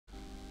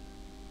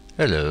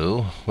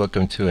Hello,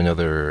 welcome to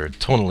another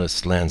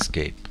Tonalist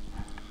landscape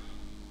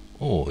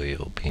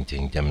oil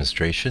painting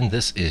demonstration.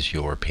 This is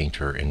your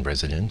painter in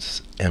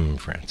residence, M.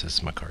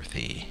 Francis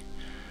McCarthy.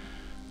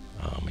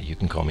 You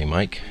can call me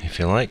Mike if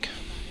you like.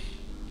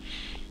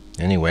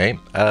 Anyway,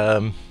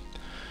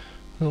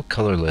 little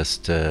color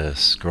list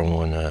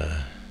scrolling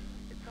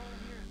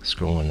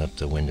up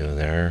the window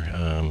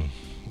there.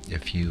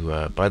 If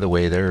you, by the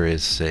way, there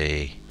is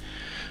a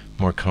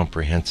more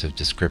comprehensive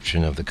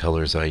description of the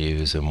colors I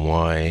use and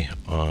why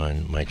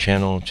on my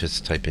channel.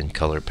 Just type in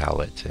color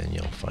palette and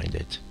you'll find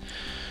it.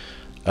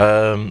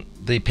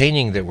 The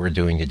painting that we're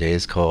doing today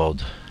is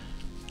called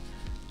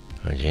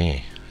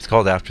it's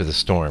called After the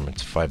Storm.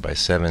 It's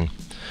 5x7.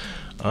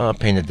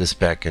 Painted this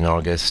back in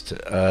August.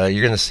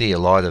 You're gonna see a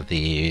lot of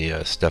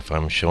the stuff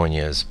I'm showing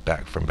you is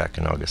back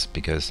in August,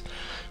 because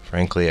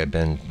frankly I've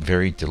been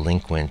very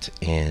delinquent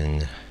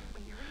in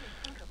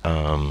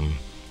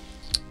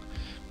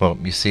well,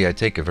 you see, I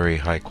take a very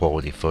high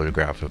quality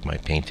photograph of my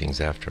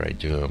paintings after I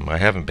do them. I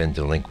haven't been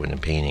delinquent in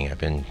painting.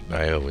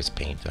 I always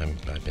paint.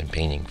 I've been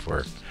painting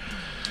for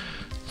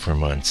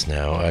months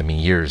now. I mean,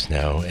 years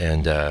now,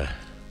 and I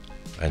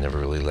never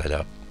really let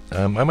up.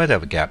 I might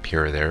have a gap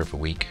here or there of a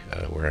week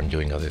where I'm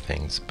doing other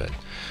things, but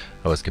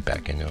I always get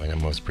back into it.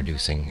 I'm always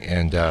producing,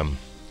 and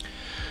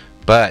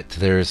but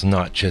there's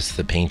not just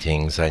the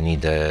paintings. I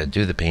need to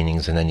do the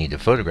paintings and I need to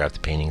photograph the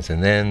paintings,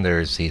 and then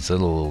there's these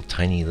little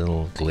tiny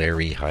little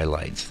glary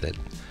highlights that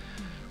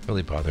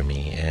really bother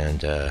me, and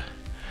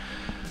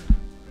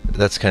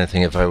that's the kind of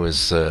thing. If I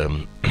was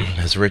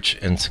as rich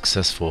and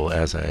successful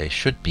as I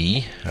should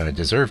be,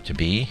 deserve to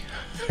be,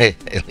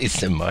 at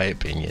least in my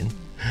opinion,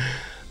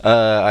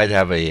 I'd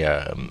have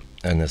an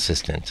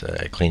assistant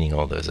cleaning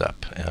all those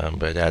up,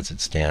 but as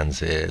it stands,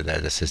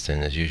 that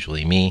assistant is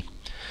usually me.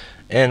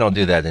 And I'll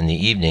do that in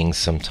the evenings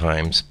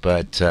sometimes,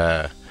 but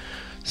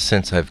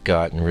since I've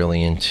gotten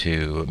really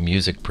into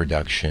music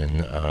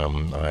production,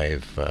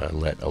 I've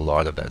let a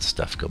lot of that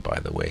stuff go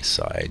by the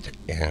wayside,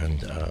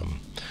 and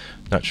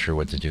not sure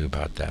what to do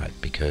about that,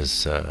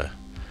 because I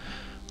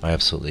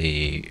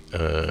absolutely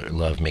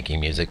love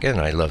making music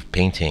and I love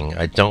painting.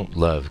 I don't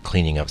love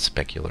cleaning up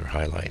specular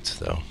highlights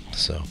though,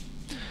 so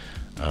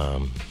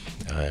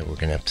we're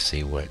gonna have to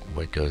see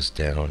what goes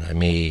down.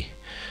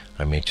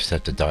 I may just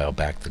have to dial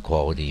back the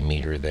quality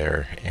meter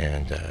there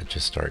and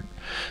just start.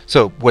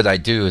 So what I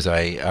do is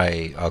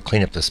I'll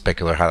clean up the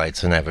specular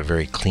highlights, and I have a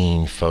very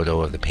clean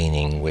photo of the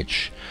painting,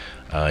 which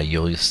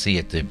you'll see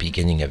at the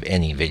beginning of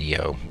any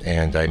video,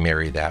 and I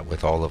marry that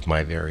with all of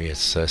my various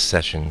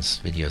sessions,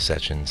 video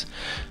sessions.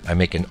 I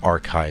make an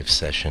archive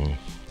session,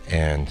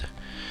 and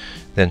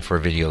then for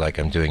a video like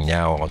I'm doing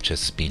now, I'll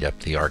just speed up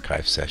the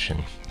archive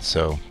session.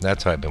 So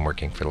that's how I've been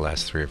working for the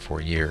last 3 or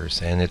 4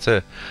 years, and it's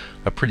a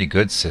pretty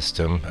good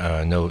system,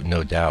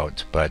 no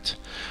doubt. But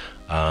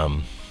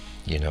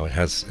you know, it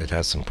has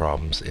some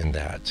problems in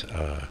that.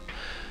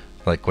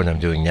 Like what I'm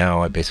doing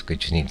now, I basically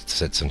just need to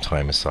set some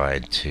time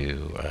aside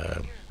to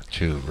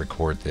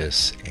record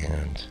this,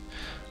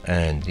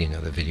 and you know,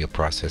 the video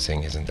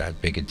processing isn't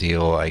that big a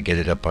deal. I get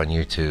it up on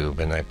YouTube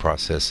and I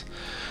process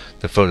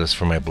the photos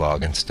for my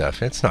blog and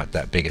stuff. It's not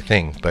that big a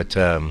thing, but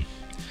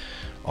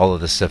all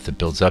of the stuff that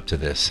builds up to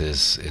this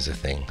is a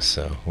thing.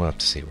 So we'll have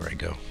to see where I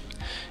go.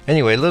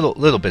 Anyway,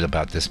 little bit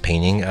about this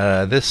painting.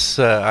 I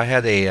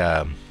had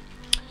a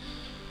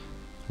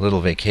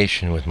little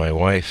vacation with my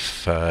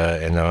wife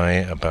and I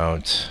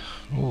about,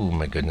 oh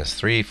my goodness,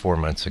 3-4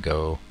 months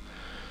ago.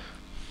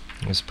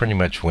 It was pretty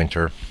much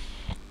winter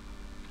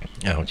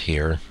out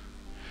here,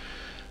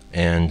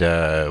 and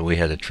we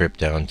had a trip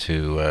down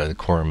to the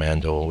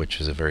Coromandel, which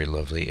is a very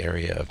lovely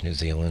area of New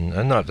Zealand,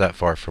 not that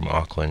far from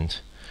Auckland.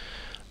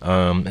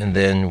 And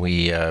then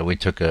we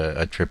took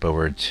a trip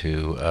over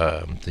to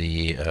I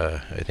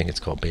think it's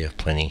called Bay of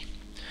Plenty,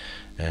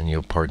 and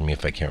you'll pardon me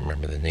if I can't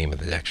remember the name of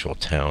the actual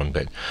town,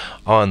 but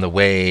on the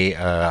way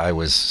I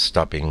was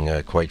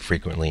stopping quite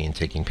frequently and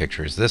taking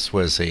pictures. This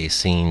was a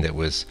scene that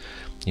was,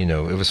 you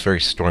know, it was a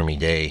very stormy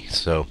day,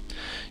 so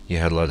you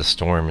had a lot of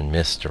storm and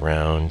mist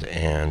around,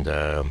 and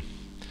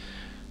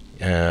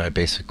I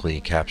basically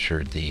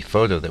captured the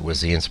photo that was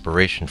the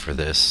inspiration for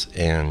this,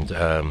 and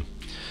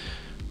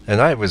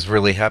I was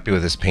really happy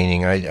with this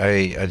painting.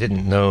 I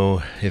didn't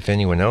know if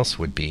anyone else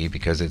would be,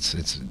 because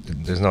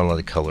there's not a lot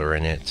of color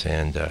in it,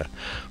 and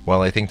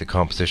while I think the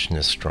composition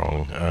is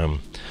strong,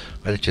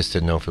 I just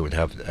didn't know if it would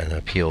have an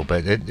appeal.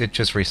 But it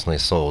just recently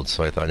sold,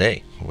 so I thought,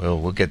 hey,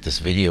 we'll get this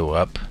video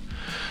up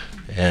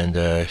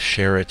and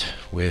share it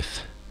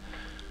with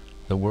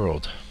the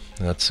world.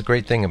 And that's the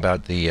great thing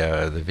about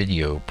the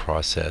video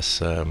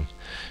process.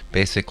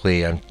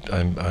 Basically,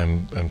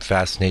 I'm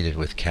fascinated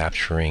with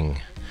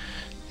capturing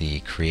the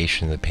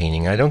creation of the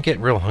painting. I don't get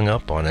real hung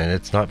up on it.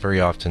 It's not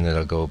very often that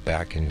I'll go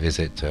back and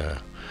visit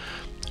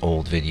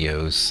old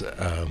videos.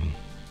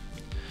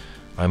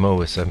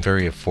 I'm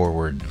very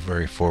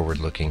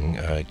forward-looking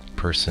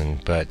person,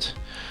 but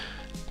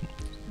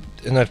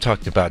and I've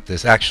talked about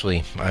this.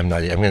 Actually, I'm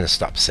not. I'm going to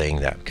stop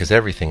saying that because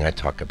everything I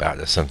talk about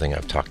is something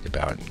I've talked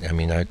about. I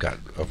mean, I've got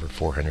over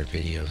 400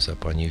 videos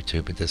up on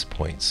YouTube at this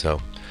point.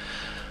 So,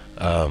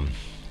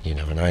 you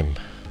know, and I'm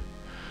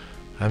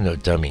no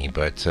dummy,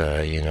 but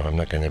you know, I'm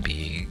not going to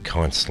be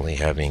constantly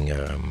having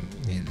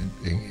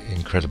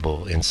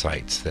incredible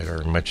insights that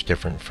are much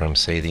different from,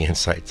 say, the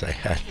insights I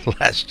had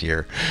last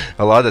year.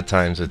 A lot of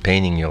times with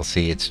painting, you'll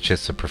see it's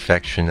just a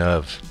perfection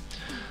of,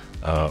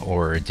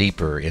 or a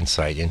deeper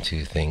insight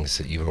into things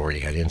that you've already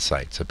had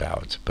insights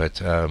about.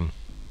 But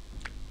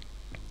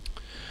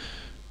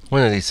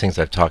one of these things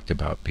I've talked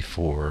about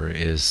before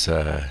is,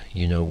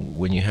 you know,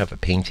 when you have a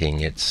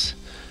painting, it's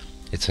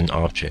an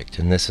object,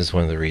 and this is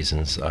one of the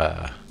reasons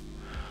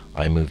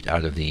I moved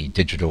out of the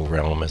digital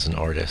realm as an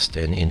artist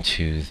and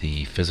into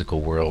the physical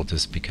world,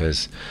 is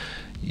because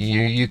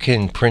you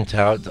can print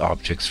out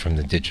objects from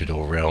the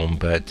digital realm,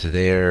 but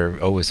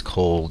they're always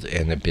cold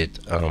and a bit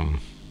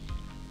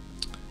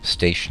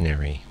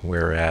stationary,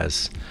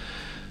 whereas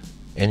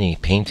any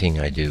painting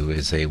I do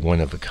is a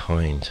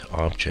one-of-a-kind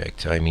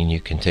object. I mean,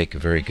 you can take a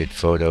very good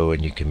photo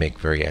and you can make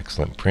very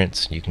excellent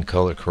prints. You can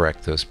color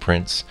correct those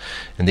prints,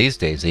 and these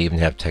days they even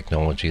have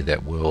technology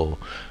that will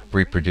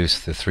reproduce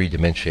the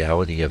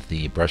three-dimensionality of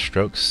the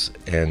brushstrokes,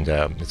 and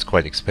it's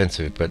quite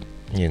expensive, but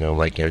you know,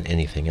 like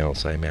anything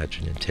else, I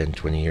imagine in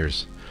 10-20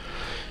 years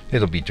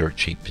it'll be dirt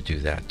cheap to do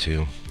that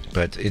too,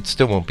 but it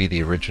still won't be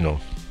the original.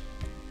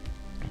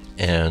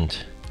 And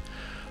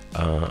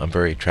I'm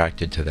very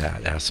attracted to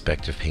that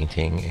aspect of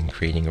painting and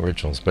creating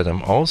originals, but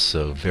I'm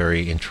also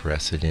very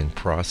interested in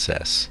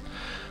process.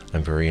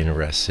 I'm very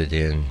interested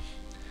in,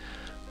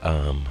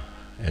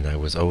 and I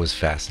was always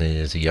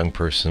fascinated as a young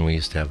person. We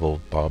used to have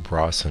old Bob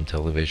Ross on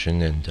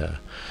television, and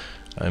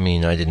I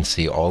mean, I didn't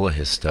see all of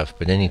his stuff,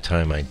 but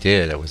anytime I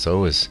did, I was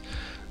always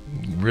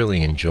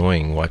really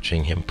enjoying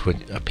watching him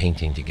put a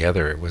painting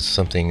together. It was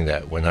something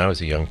that when I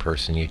was a young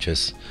person,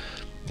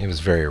 it was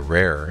very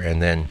rare.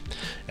 And then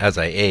as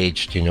I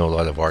aged, you know, a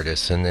lot of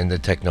artists, and then the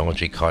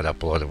technology caught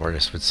up. A lot of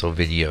artists would sell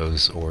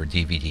videos or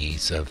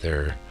DVDs of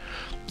their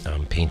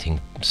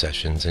painting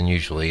sessions, and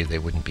usually they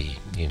wouldn't be,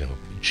 you know,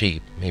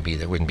 cheap. Maybe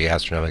they wouldn't be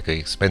astronomically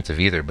expensive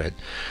either, but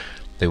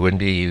they wouldn't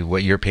be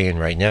what you're paying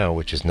right now,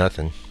 which is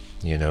nothing,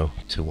 you know,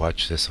 to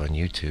watch this on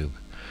YouTube.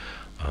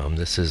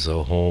 This is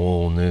a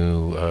whole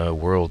new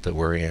world that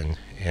we're in,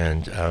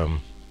 and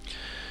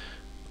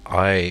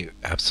I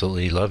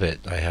absolutely love it.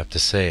 I have to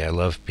say, I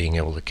love being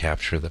able to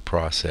capture the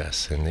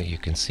process, and that you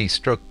can see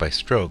stroke by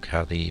stroke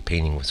how the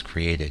painting was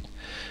created.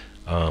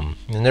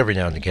 And every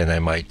now and again I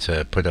might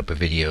put up a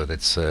video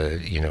that's,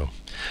 you know,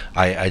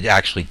 I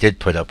actually did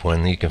put up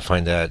one. You can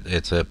find that.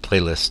 It's a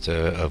playlist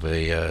of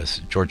a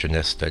Georgia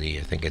Nest study.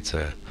 I think it's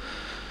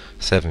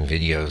 7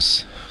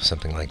 videos,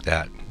 something like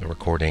that,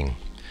 recording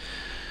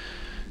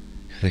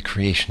the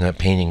creation of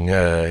painting,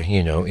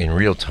 you know, in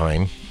real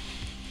time.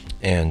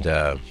 And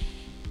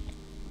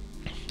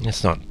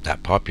it's not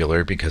that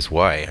popular because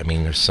why? I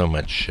mean, there's so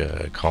much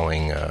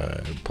pulling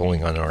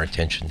on our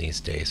attention these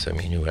days. I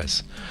mean, who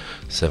has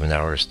 7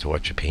 hours to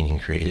watch a painting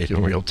created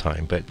in real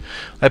time? But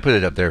I put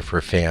it up there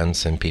for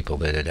fans and people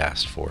that had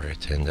asked for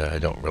it, and I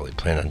don't really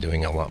plan on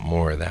doing a lot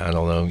more of that,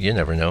 although you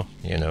never know.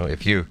 You know,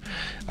 if you,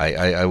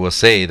 I will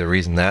say the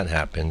reason that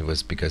happened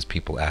was because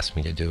people asked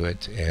me to do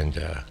it,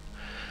 and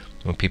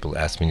when people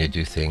ask me to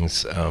do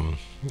things,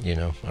 you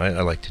know,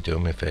 I like to do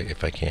them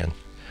if I can.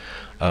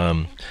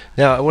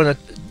 Now I want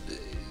to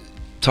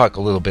talk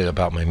a little bit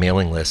about my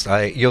mailing list.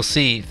 You'll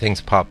see things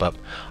pop up.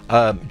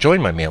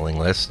 Join my mailing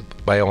list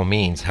by all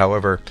means.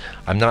 However,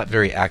 I'm not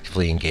very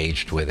actively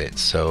engaged with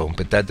it.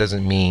 But that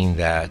doesn't mean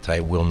that I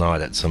will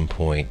not at some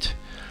point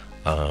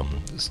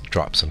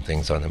drop some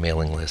things on the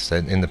mailing list.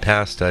 And in the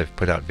past, I've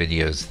put out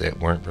videos that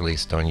weren't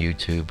released on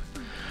YouTube.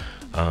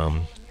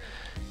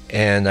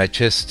 And I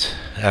just,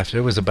 after,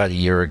 it was about a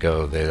year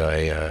ago that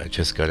I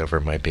just got over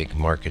my big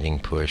marketing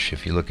push.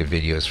 If you look at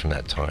videos from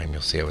that time,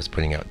 you'll see I was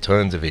putting out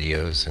tons of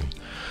videos and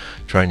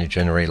trying to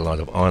generate a lot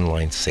of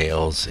online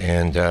sales.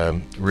 And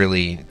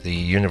really, the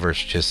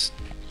universe just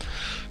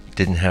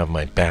didn't have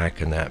my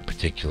back in that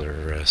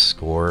particular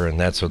score, and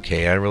that's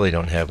okay. I really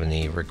don't have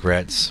any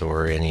regrets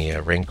or any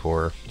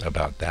rancor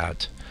about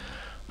that,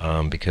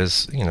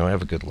 because, you know, I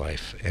have a good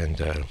life,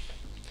 and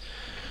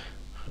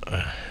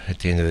at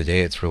the end of the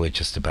day, it's really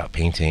just about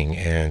painting,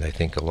 and I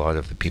think a lot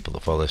of the people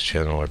that follow this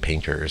channel are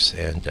painters,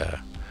 and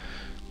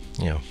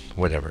you know,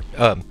 whatever.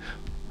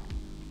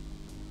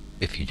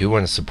 If you do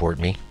want to support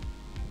me,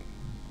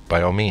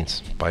 by all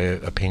means, buy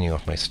a painting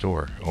off my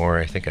store, or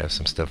I think I have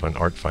some stuff on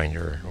Art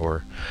Finder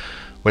or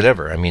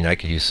whatever. I mean, I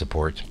could use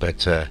support,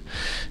 but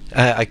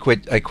I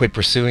quit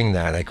pursuing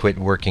that. I quit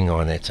working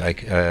on it.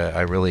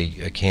 I really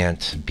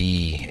can't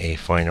be a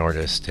fine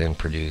artist and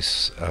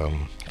produce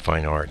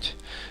fine art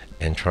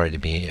and try to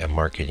be a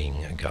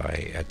marketing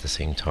guy at the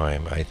same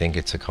time. I think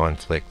it's a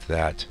conflict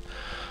that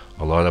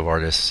a lot of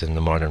artists in the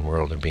modern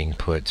world are being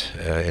put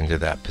into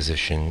that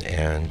position,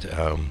 and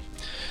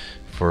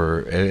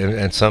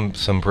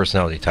some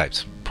personality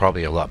types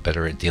probably a lot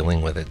better at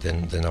dealing with it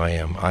than I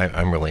am.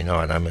 I'm really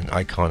not. I'm an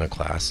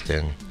iconoclast,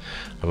 and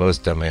I've always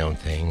done my own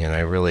thing, and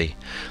I really,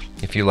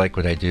 if you like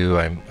what I do,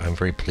 I'm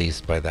very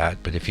pleased by that.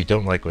 But if you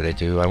don't like what I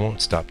do, I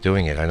won't stop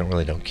doing it. I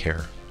don't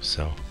care.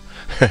 So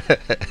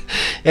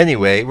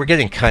anyway, we're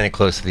getting kind of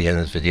close to the end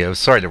of this video.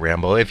 Sorry to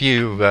ramble. If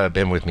you've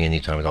been with me any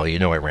time at all, you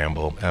know I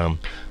ramble.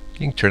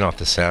 You can turn off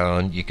the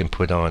sound. You can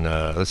put on,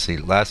 let's see,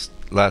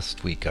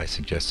 last week I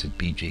suggested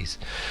Bee Gees.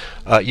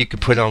 You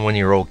could put on one of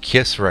your old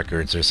Kiss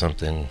records or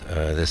something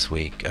this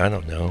week. I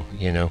don't know,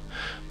 you know.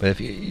 But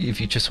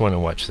if you just want to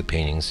watch the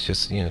paintings,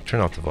 just, you know,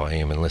 turn off the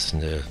volume and listen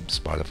to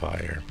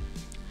Spotify or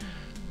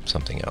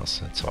something else.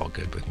 That's all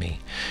good with me.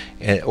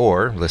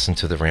 Or listen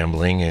to the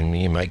rambling, and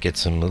you might get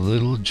some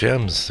little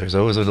gems. There's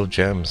always little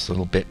gems,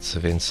 little bits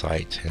of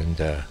insight,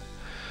 and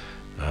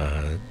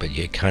but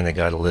you kind of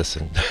got to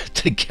listen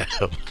to get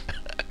them.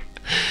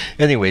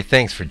 Anyway,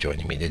 thanks for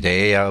joining me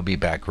today. I'll be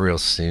back real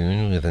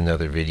soon with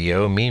another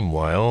video.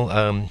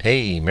 Meanwhile,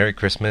 hey, Merry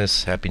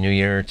Christmas, Happy New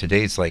Year.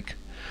 Today's like,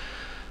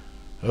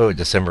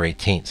 December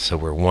 18th, so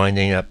we're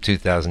winding up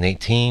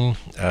 2018.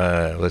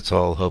 Let's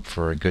all hope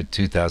for a good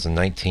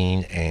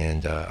 2019,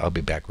 and I'll be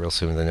back real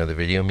soon with another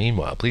video.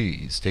 Meanwhile,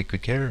 please take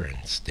good care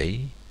and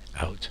stay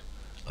out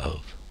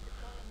of